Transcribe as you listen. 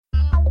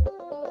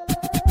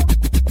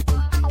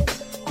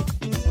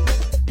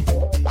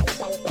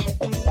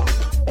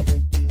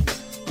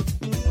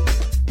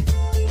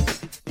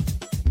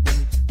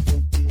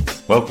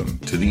Welcome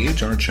to the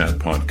HR Chat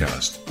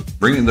podcast,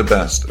 bringing the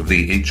best of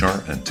the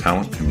HR and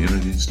talent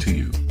communities to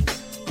you.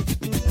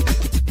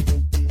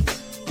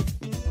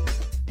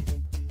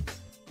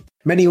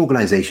 Many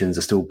organizations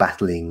are still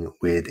battling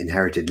with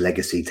inherited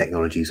legacy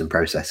technologies and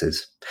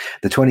processes.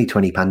 The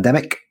 2020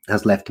 pandemic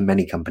has left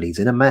many companies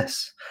in a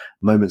mess.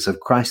 Moments of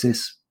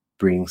crisis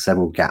bring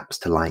several gaps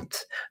to light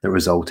that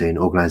result in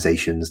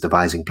organizations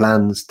devising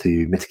plans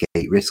to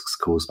mitigate risks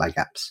caused by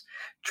gaps,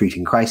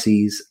 treating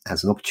crises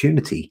as an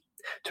opportunity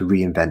to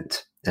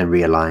reinvent and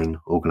realign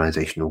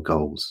organizational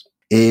goals.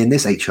 In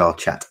this HR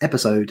Chat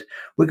episode,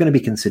 we're going to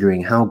be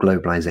considering how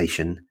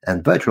globalization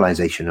and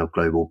virtualization of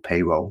global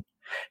payroll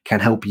can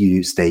help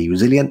you stay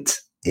resilient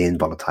in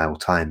volatile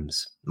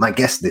times. My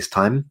guest this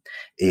time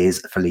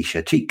is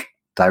Felicia Cheek,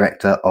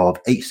 Director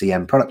of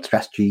HCM Product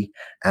Strategy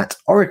at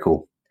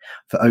Oracle.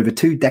 For over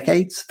 2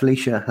 decades,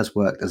 Felicia has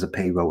worked as a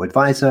payroll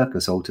advisor,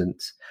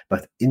 consultant,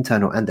 both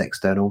internal and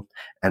external,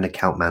 and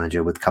account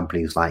manager with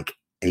companies like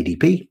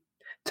ADP,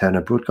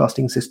 Turner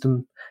Broadcasting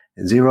System,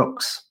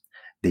 Xerox,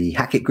 the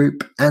Hackett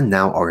Group, and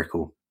now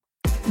Oracle.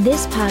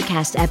 This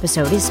podcast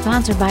episode is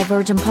sponsored by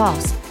Virgin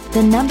Pulse, the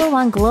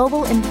 #1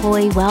 global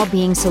employee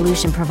well-being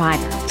solution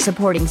provider,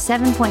 supporting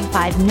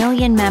 7.5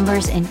 million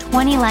members in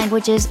 20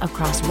 languages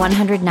across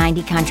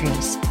 190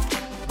 countries.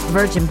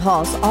 Virgin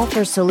Pulse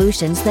offers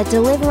solutions that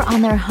deliver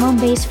on their home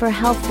base for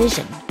health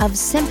vision of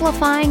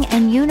simplifying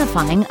and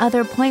unifying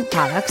other point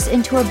products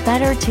into a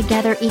better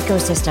together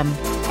ecosystem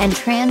and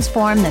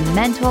transform the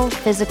mental,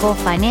 physical,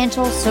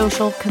 financial,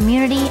 social,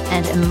 community,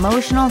 and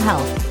emotional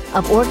health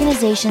of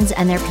organizations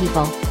and their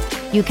people.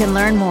 You can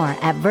learn more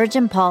at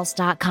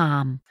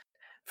virginpulse.com.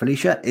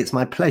 Felicia, it's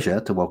my pleasure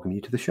to welcome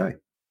you to the show.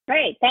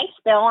 Great. Thanks,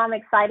 Bill. I'm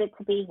excited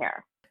to be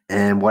here.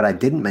 And what I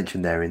didn't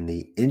mention there in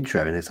the intro,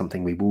 and it's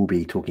something we will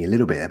be talking a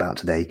little bit about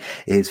today,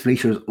 is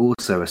Felicia is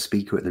also a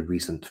speaker at the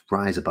recent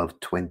Rise Above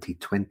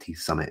 2020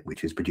 Summit,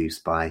 which is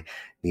produced by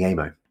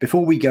Neamo.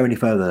 Before we go any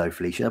further though,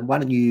 Felicia, why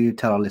don't you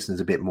tell our listeners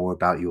a bit more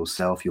about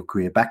yourself, your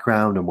career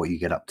background, and what you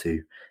get up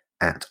to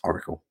at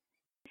Oracle?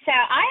 So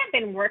I have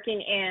been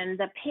working in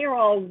the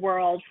payroll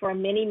world for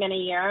many,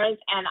 many years,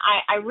 and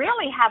I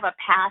really have a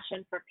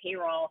passion for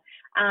payroll.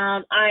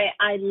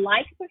 I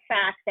like the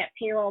fact that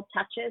payroll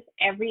touches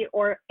every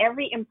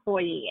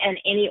employee in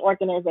any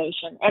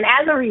organization, and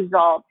as a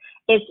result,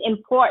 it's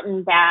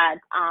important that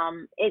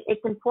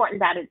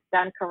it's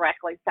done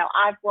correctly. So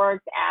I've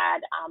worked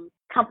at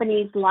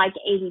companies like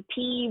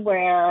ADP,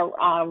 where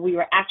we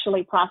were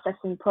actually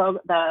processing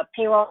the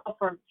payroll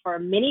for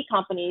many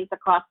companies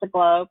across the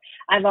globe.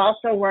 I've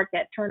also worked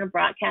at Turner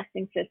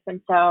Broadcasting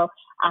System. So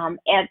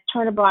at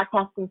Turner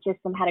Broadcasting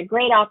System, had a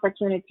great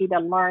opportunity to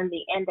learn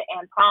the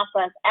end-to-end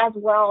process, as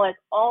well as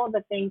all of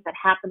the things that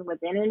happen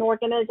within an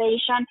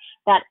organization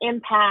that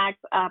impact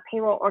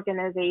payroll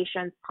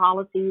organizations'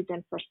 policies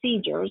and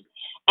procedures.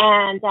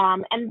 And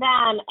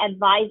then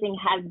advising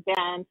has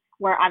been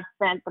where I've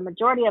spent the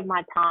majority of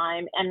my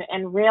time,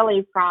 and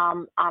really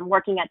from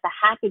working at the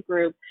Hackett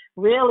Group,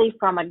 really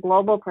from a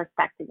global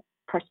perspective,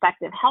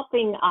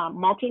 helping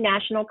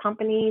multinational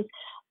companies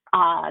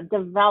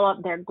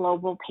develop their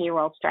global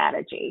payroll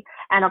strategy.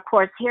 And of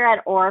course, here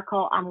at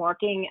Oracle, I'm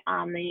working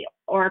on the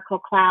Oracle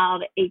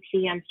Cloud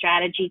HCM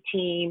strategy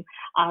team,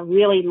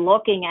 really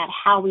looking at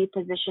how we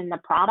position the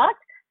product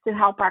to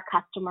help our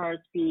customers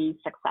be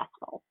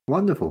successful.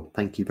 Wonderful.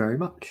 Thank you very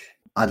much.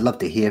 I'd love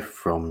to hear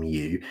from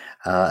you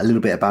a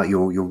little bit about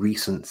your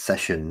recent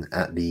session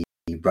at the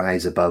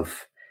Rise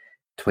Above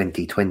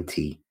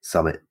 2020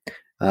 Summit.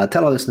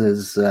 Tell our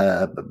listeners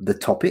the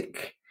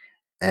topic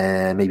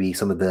and maybe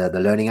some of the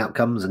learning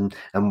outcomes and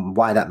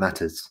why that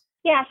matters.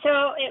 Yeah,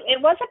 so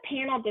it was a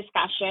panel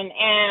discussion,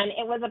 and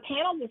it was a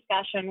panel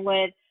discussion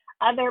with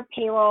other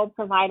payroll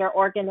provider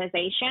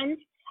organizations,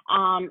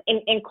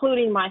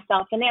 including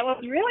myself. And it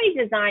was really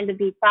designed to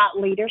be thought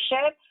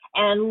leadership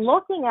and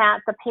looking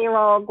at the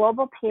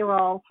global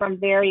payroll from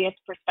various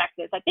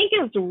perspectives. I think it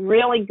was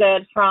really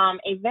good from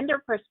a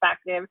vendor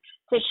perspective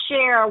to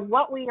share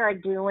what we are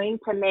doing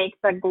to make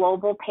the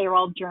global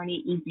payroll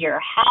journey easier,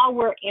 how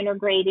we're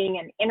integrating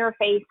and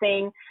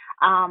interfacing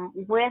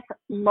with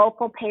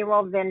local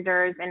payroll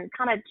vendors, and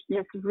kind of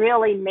just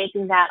really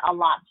making that a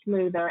lot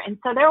smoother. And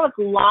so there was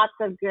lots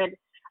of good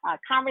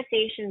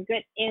conversation,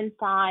 good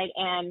insight,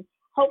 and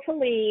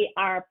hopefully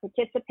our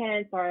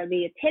participants or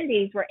the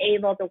attendees were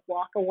able to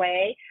walk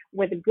away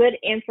with good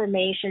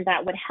information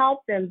that would help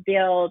them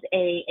build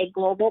a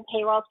global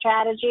payroll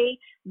strategy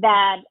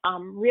that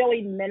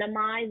really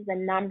minimized the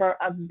number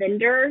of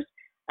vendors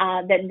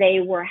that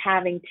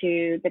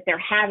they're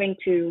having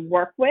to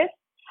work with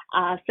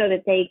so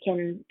that they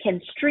can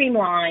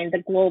streamline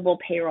the global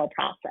payroll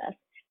process.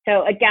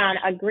 So again,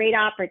 a great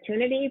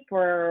opportunity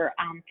for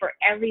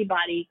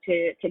everybody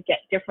to get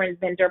different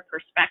vendor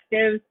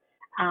perspectives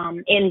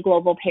in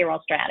global payroll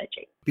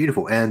strategy.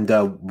 Beautiful. And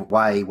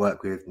why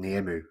work with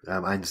Neamo?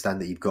 I understand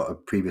that you've got a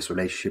previous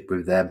relationship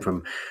with them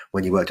from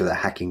when you worked at the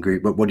Hackett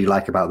Group, but what do you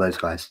like about those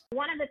guys?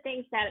 One of the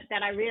things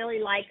that I really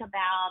like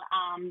about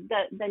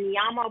the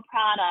Neamo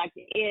product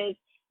is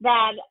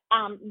that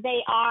they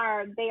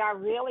are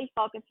really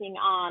focusing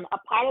on a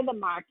part of the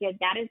market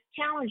that is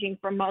challenging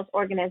for most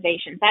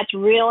organizations. That's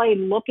really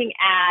looking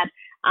at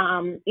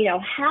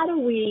how do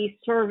we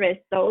service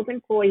those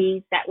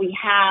employees that we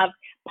have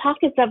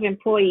pockets of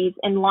employees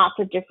in lots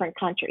of different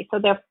countries. So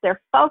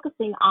they're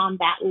focusing on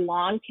that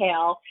long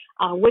tail,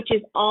 which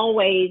is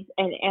always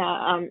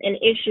an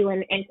issue,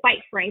 and quite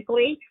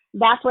frankly,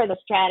 that's where the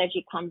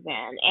strategy comes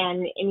in.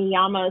 And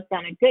Niyama's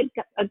done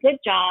a good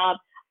job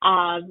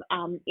of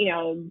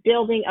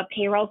building a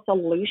payroll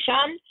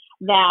solution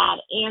that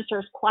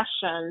answers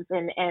questions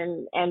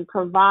and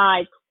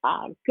provides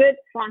good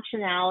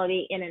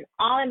functionality in an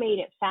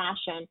automated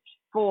fashion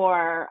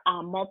for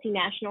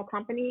multinational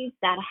companies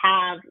that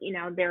have,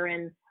 they're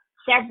in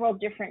several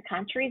different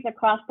countries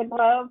across the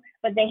globe,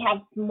 but they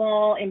have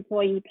small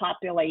employee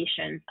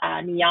populations.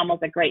 Niyama's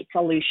a great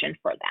solution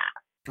for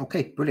that.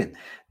 Okay, brilliant.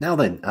 Now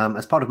then,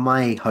 as part of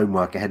my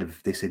homework ahead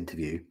of this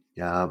interview,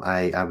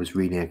 I was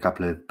reading a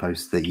couple of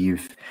posts that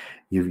you've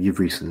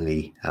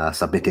recently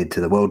submitted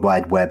to the World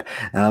Wide Web.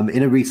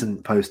 In a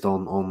recent post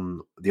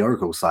on the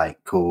Oracle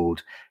site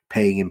called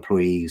Paying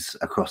Employees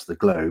Across the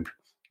Globe,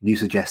 you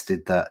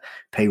suggested that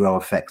payroll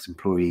affects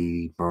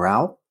employee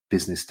morale,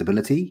 business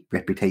stability,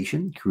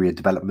 reputation, career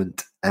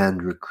development,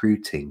 and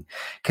recruiting.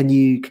 Can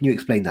you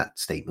explain that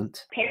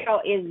statement?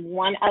 Payroll is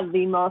one of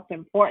the most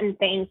important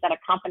things that a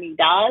company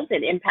does.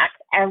 It impacts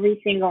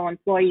every single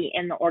employee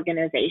in the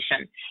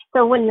organization.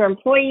 So when your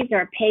employees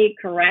are paid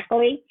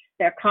correctly,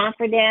 they're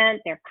confident,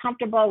 they're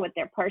comfortable with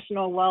their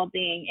personal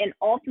well-being, and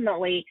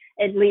ultimately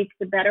it leads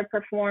to better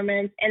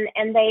performance,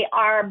 and they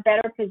are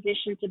better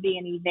positioned to be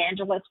an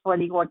evangelist for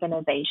the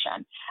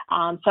organization.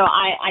 So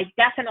I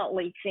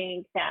definitely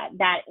think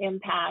that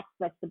impacts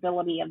the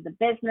stability of the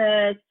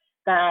business,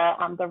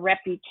 the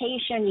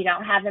reputation. You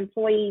don't have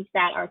employees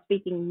that are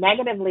speaking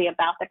negatively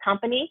about the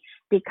company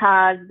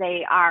because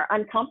they are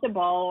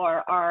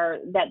uncomfortable or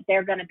that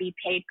they're going to be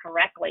paid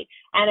correctly.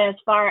 And as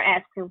far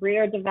as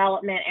career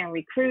development and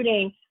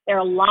recruiting, there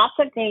are lots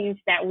of things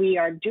that we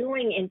are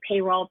doing in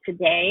payroll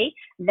today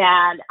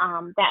that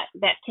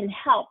can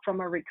help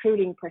from a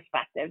recruiting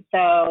perspective.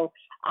 So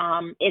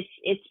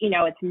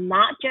it's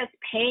not just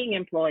paying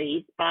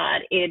employees,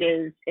 but it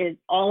is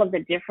all of the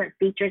different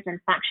features and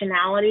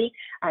functionality.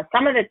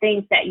 Some of the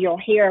things that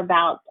you'll hear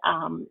about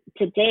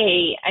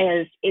today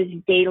is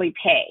daily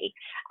pay,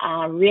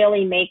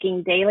 really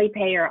making daily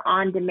pay or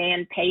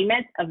on-demand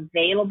payments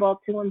available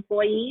to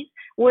employees,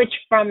 which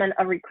from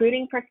a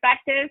recruiting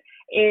perspective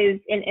is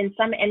in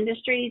some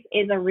industries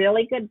is a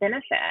really good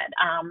benefit.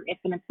 If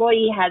an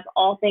employee has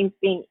all things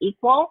being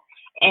equal,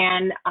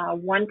 and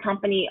one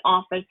company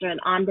offers an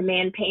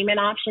on-demand payment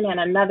option and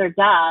another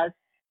does,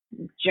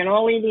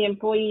 generally the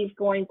employee is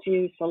going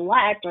to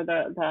select, or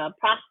the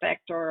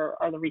prospect or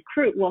the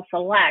recruit will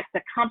select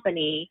the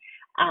company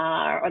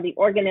or the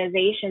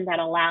organization that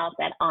allows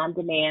that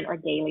on-demand or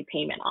daily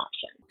payment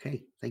option.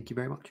 Okay, thank you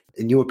very much.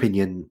 In your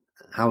opinion,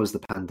 how has the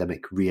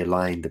pandemic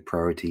realigned the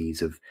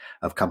priorities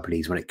of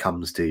companies when it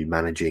comes to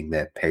managing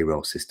their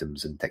payroll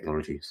systems and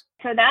technologies?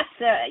 So that's,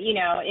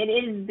 it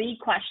is the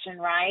question,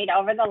 right?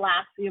 Over the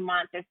last few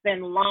months, there's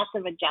been lots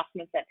of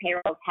adjustments that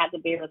payrolls had to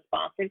be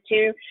responsive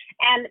to.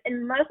 And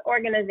in most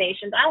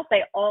organizations, I would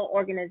say all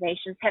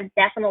organizations have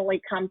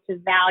definitely come to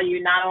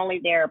value not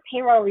only their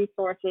payroll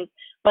resources,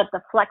 but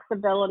the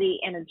flexibility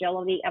and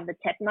agility of the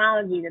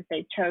technology that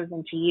they've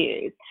chosen to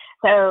use.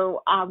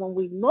 So when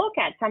we look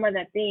at some of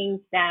the things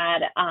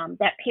that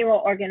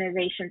payroll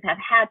organizations have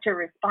had to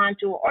respond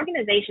to, or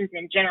organizations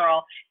in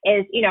general,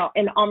 is,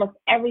 in almost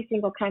every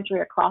single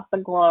country across the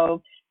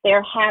globe,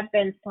 there have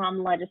been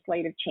some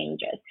legislative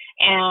changes,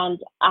 and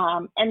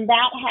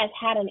that has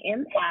had an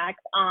impact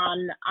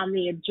on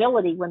the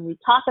agility. When we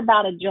talk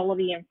about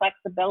agility and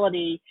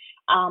flexibility,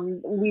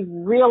 we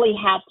really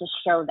had to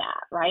show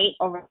that, right,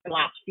 over the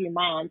last few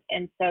months.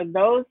 And so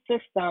those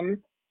systems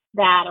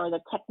or the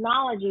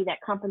technology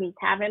that companies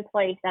have in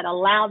place that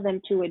allow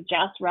them to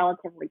adjust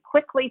relatively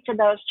quickly to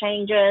those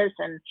changes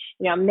and,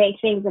 make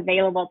things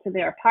available to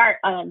their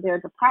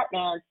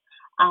departments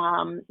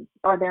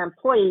or their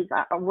employees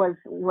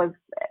was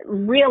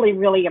really,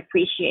 really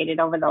appreciated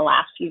over the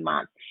last few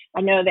months.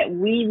 I know that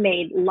we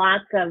made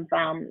lots of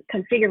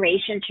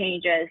configuration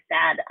changes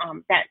that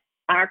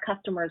our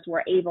customers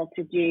were able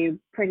to do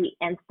pretty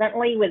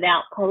instantly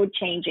without code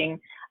changing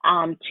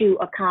to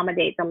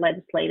accommodate the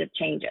legislative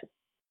changes.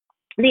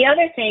 The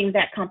other thing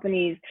that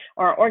companies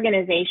or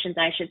organizations,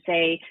 I should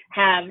say,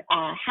 have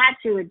had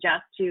to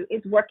adjust to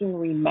is working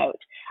remote.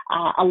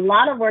 A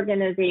lot of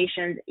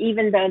organizations,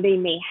 even though they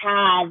may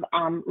have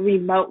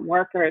remote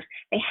workers,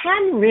 they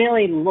hadn't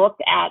really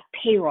looked at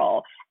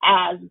payroll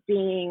as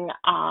being,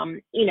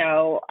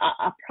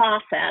 a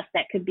process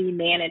that could be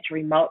managed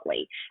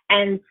remotely.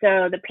 And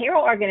so the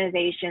payroll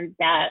organizations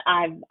that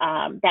I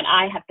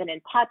have been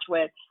in touch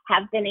with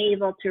have been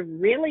able to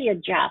really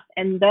adjust.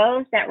 And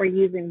those that were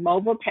using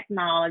mobile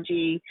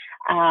technology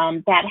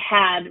that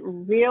had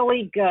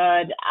really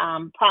good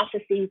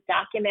processes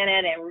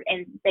documented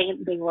and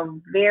they were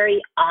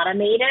very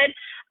automated,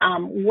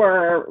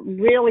 were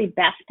really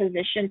best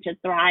positioned to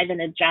thrive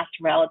and adjust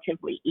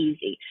relatively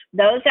easy.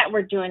 Those that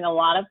were doing a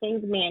lot of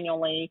things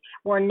manually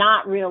were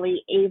not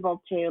really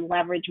able to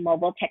leverage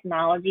mobile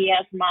technology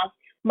as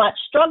much,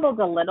 struggled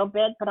a little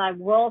bit, but I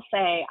will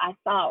say I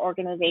saw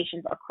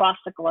organizations across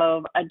the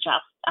globe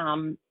adjust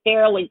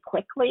fairly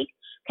quickly,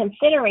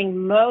 considering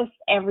most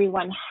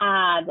everyone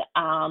had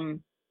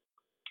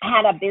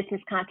a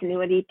business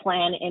continuity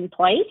plan in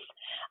place.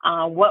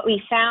 What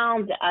we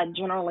found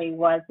generally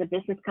was the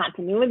business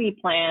continuity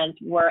plans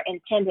were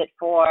intended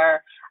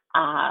for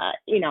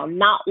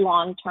not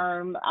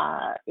long-term,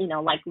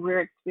 like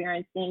we're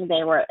experiencing.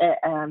 They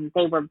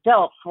were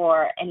built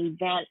for an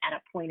event at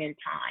a point in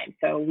time.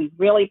 So we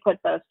really put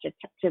those to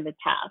the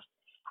test.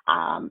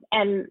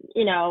 And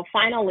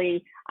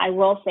finally, I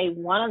will say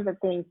one of the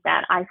things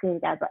that I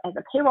think as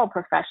a payroll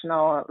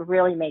professional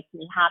really makes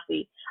me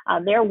happy.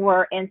 There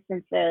were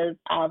instances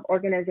of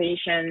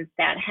organizations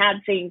that had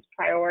things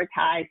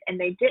prioritized, and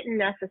they didn't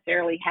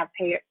necessarily have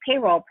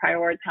payroll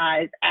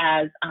prioritized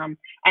as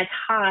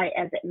high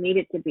as it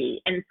needed to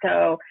be. And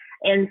so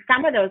in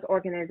some of those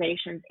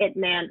organizations, it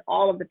meant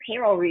all of the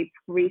payroll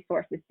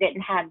resources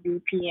didn't have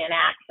VPN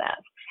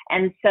access.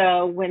 And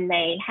so when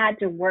they had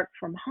to work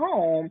from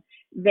home,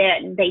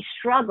 that they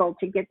struggled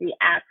to get the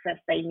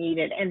access they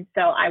needed. And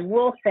so I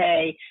will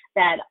say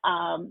that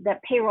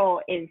that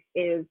payroll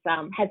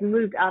has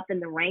moved up in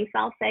the ranks,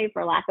 I'll say,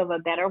 for lack of a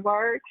better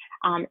word,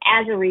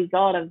 as a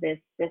result of this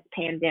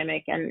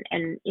pandemic. And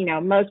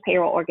most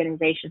payroll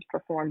organizations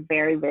perform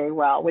very, very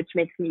well, which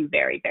makes me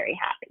very, very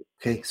happy.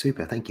 Okay,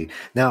 super. Thank you.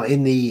 Now,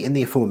 in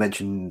the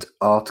aforementioned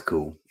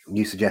article,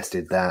 you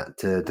suggested that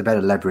to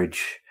better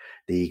leverage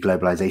the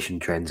globalization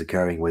trends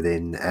occurring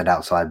within and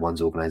outside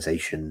one's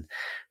organization,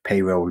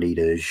 payroll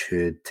leaders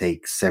should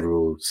take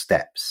several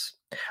steps.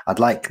 I'd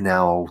like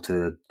now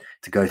to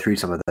go through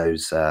some of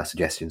those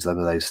suggestions, some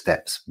of those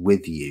steps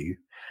with you.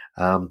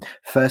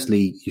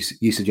 Firstly,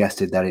 you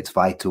suggested that it's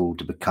vital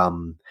to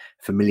become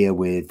familiar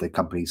with the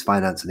company's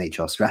finance and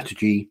HR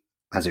strategy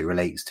as it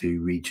relates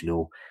to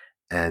regional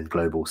and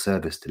global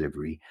service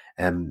delivery.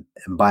 And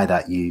by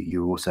that,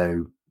 you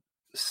also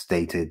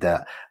stated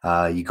that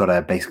you got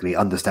to basically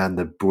understand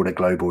the broader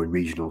global and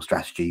regional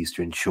strategies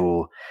to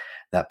ensure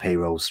that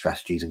payroll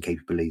strategies and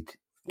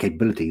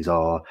capabilities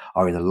are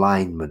in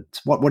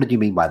alignment. What did you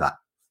mean by that?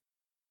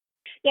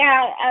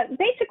 Yeah,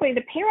 basically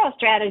the payroll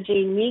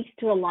strategy needs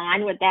to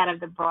align with that of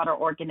the broader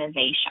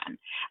organization.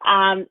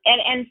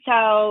 And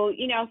so,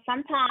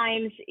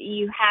 sometimes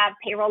you have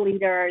payroll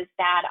leaders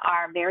that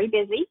are very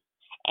busy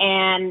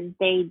and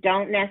they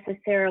don't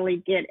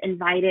necessarily get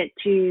invited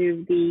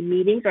to the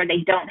meetings, or they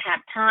don't have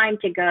time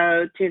to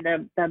go to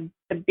the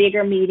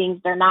bigger meetings.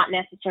 They're not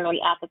necessarily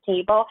at the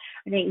table.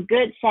 I think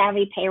good,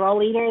 savvy payroll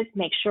leaders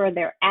make sure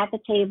they're at the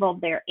table,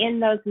 they're in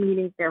those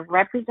meetings, they're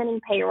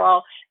representing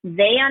payroll,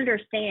 they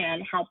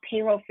understand how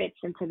payroll fits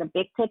into the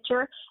big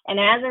picture, and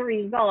as a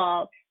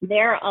result,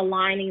 they're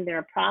aligning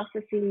their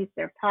processes,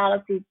 their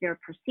policies, their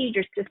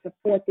procedures to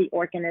support the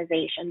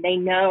organization. They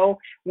know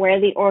where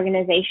the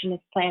organization is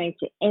planning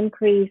to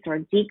increase or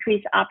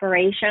decrease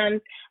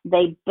operations.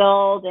 They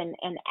build an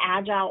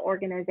agile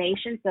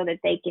organization so that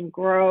they can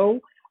grow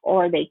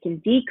or they can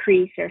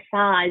decrease their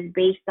size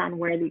based on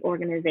where the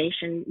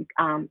organization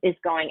is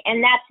going.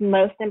 And that's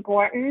most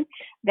important,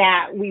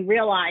 that we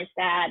realize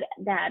that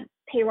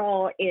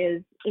payroll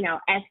is,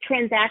 as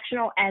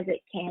transactional as it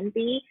can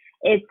be,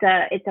 it's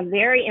a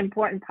very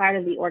important part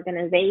of the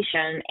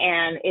organization,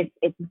 and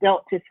it's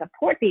built to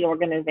support the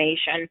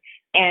organization.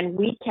 And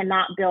we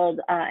cannot build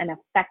an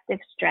effective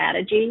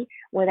strategy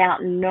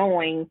without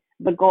knowing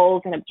the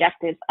goals and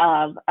objectives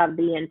of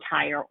the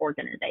entire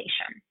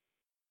organization.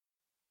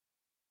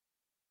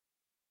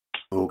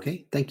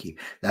 Okay, thank you.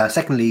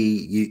 Secondly,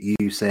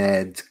 you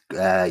said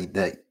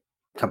that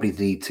companies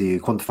need to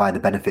quantify the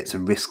benefits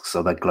and risks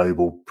of a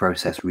global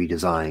process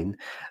redesign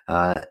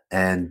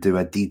and do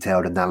a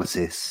detailed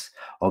analysis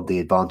of the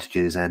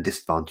advantages and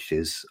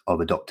disadvantages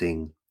of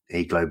adopting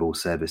a global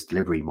service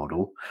delivery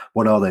model.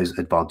 What are those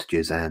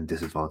advantages and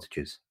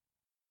disadvantages?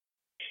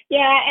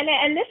 Yeah,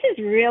 and this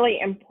is really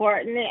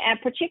important, and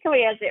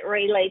particularly as it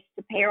relates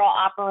to payroll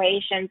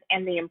operations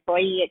and the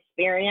employee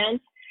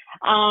experience.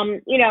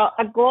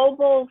 A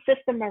global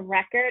system of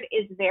record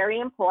is very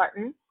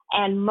important,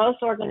 and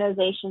most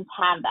organizations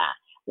have that.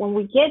 When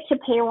we get to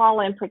payroll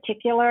in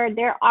particular,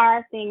 there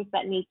are things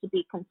that need to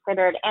be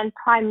considered, and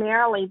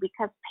primarily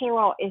because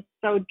payroll is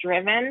so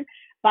driven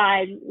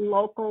by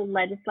local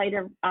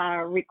legislative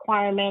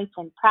requirements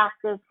and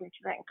practice and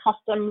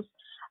customs.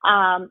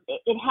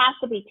 it has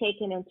to be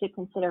taken into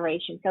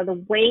consideration. So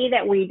the way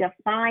that we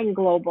define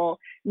global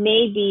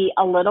may be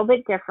a little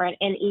bit different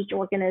in each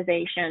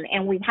organization,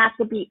 and we have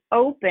to be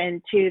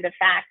open to the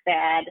fact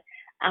that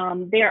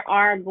there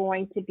are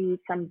going to be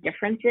some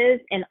differences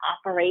in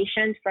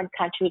operations from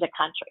country to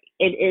country.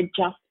 It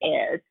just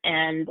is.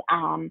 And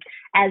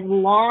as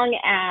long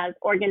as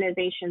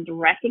organizations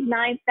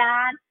recognize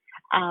that,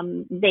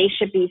 they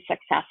should be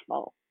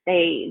successful.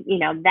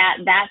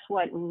 That's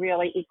what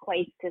really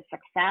equates to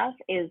success,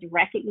 is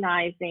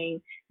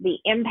recognizing the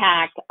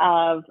impact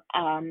of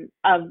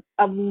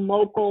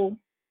local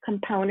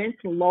components,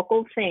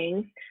 local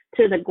things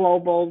to the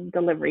global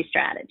delivery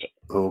strategy.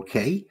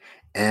 Okay.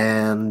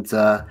 And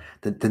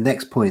the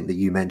next point that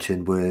you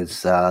mentioned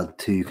was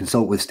to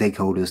consult with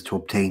stakeholders to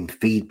obtain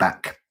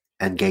feedback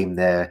and gain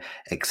their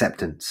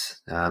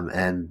acceptance.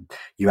 And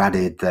you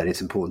added that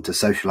it's important to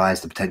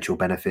socialize the potential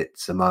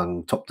benefits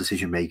among top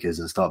decision makers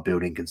and start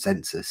building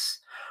consensus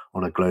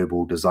on a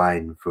global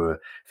design for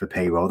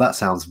payroll. That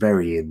sounds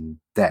very in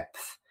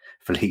depth,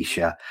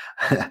 Felicia.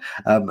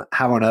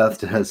 How on earth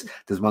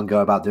does one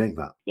go about doing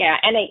that? Yeah,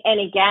 and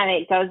again,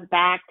 it goes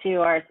back to,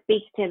 or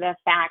speaks to, the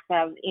fact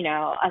of,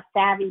 a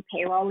savvy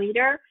payroll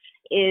leader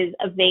is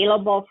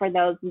available for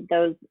those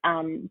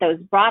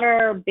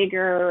broader,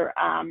 bigger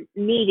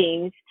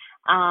meetings,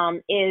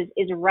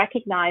 is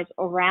recognized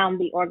around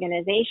the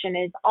organization,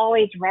 is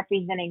always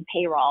representing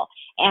payroll.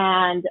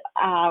 And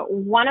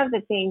one of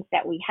the things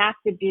that we have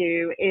to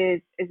do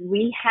is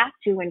we have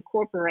to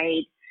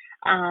incorporate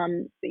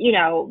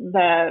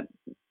the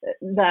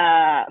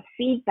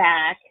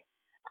feedback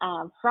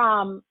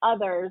from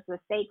others, the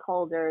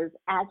stakeholders,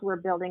 as we're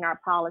building our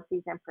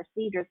policies and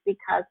procedures,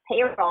 because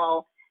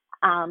payroll,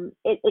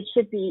 it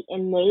should be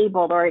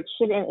enabled, or it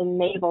should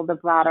enable the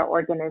broader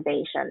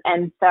organization.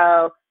 And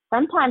so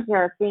sometimes there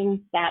are things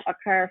that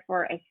occur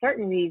for a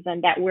certain reason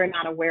that we're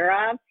not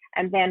aware of,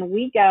 and then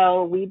we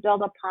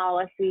build a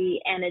policy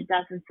and it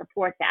doesn't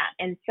support that.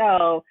 And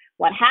so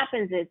what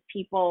happens is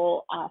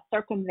people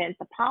circumvent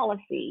the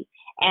policy.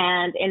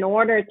 And in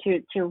order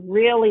to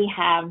really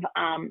have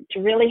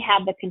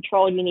the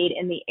control you need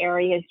in the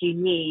areas you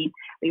need,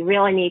 we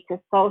really need to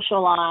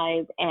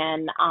socialize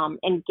and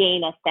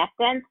gain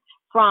acceptance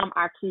from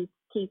our key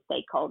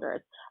stakeholders.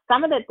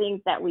 Some of the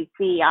things that we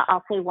see,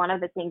 I'll say one of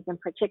the things in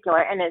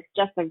particular, and it's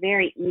just a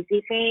very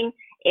easy thing,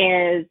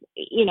 is,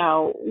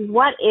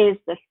 what is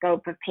the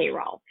scope of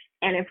payroll?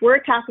 And if we're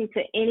talking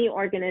to any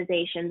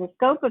organization, the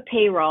scope of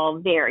payroll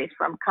varies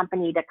from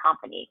company to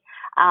company.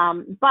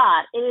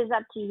 But it is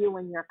up to you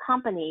and your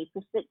company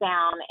to sit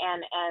down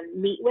and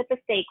meet with the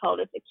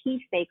stakeholders, the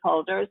key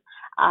stakeholders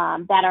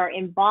that are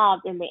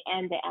involved in the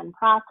end-to-end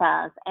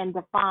process, and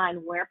define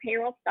where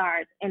payroll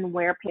starts and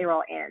where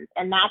payroll ends.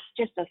 And that's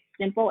just a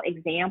simple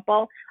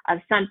example of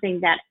something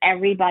that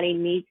everybody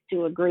needs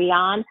to agree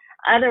on.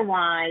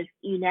 Otherwise,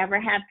 you never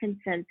have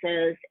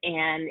consensus,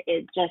 and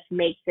it just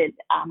makes it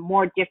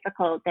more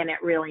difficult than it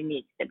really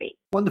needs to be.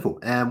 Wonderful.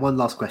 And one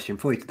last question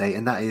for you today,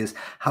 and that is,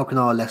 how can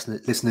our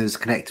listeners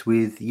connect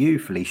with you,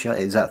 Felicia?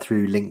 Is that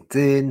through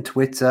LinkedIn,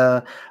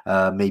 Twitter?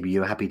 Maybe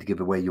you're happy to give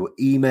away your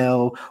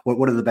email.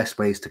 What are the best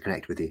ways to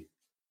connect with you?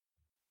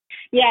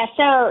 Yeah,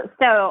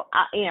 so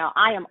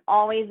I am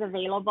always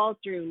available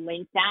through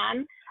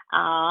LinkedIn.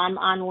 I'm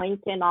on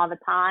LinkedIn all the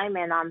time,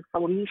 and I'm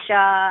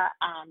Felicia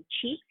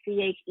Cheek,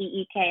 Cheek.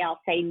 I'll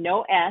say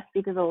no S,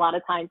 because a lot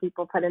of times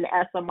people put an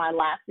S on my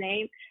last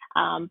name,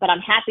 but I'm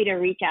happy to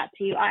reach out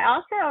to you.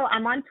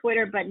 I'm on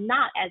Twitter, but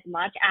not as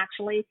much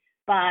actually,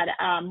 but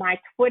my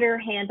Twitter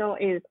handle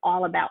is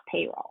all about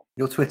payroll.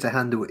 Your Twitter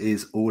handle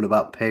is all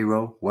about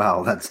payroll?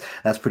 Wow,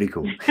 that's pretty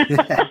cool.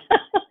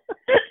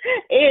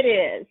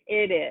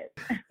 It is.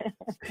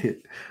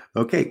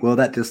 Okay, well,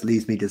 that just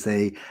leaves me to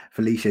say,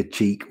 Felicia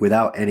Cheek,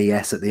 without any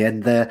S at the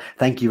end there,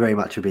 thank you very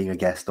much for being a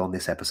guest on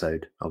this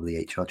episode of the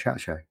HR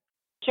Chat Show.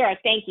 Sure,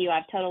 thank you.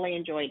 I've totally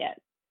enjoyed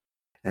it.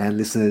 And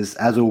listeners,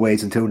 as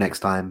always, until next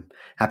time,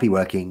 happy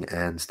working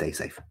and stay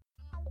safe.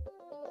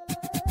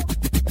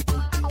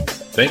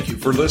 Thank you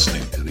for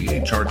listening to the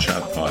HR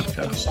Chat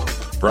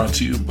Podcast, brought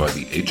to you by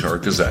the HR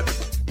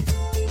Gazette.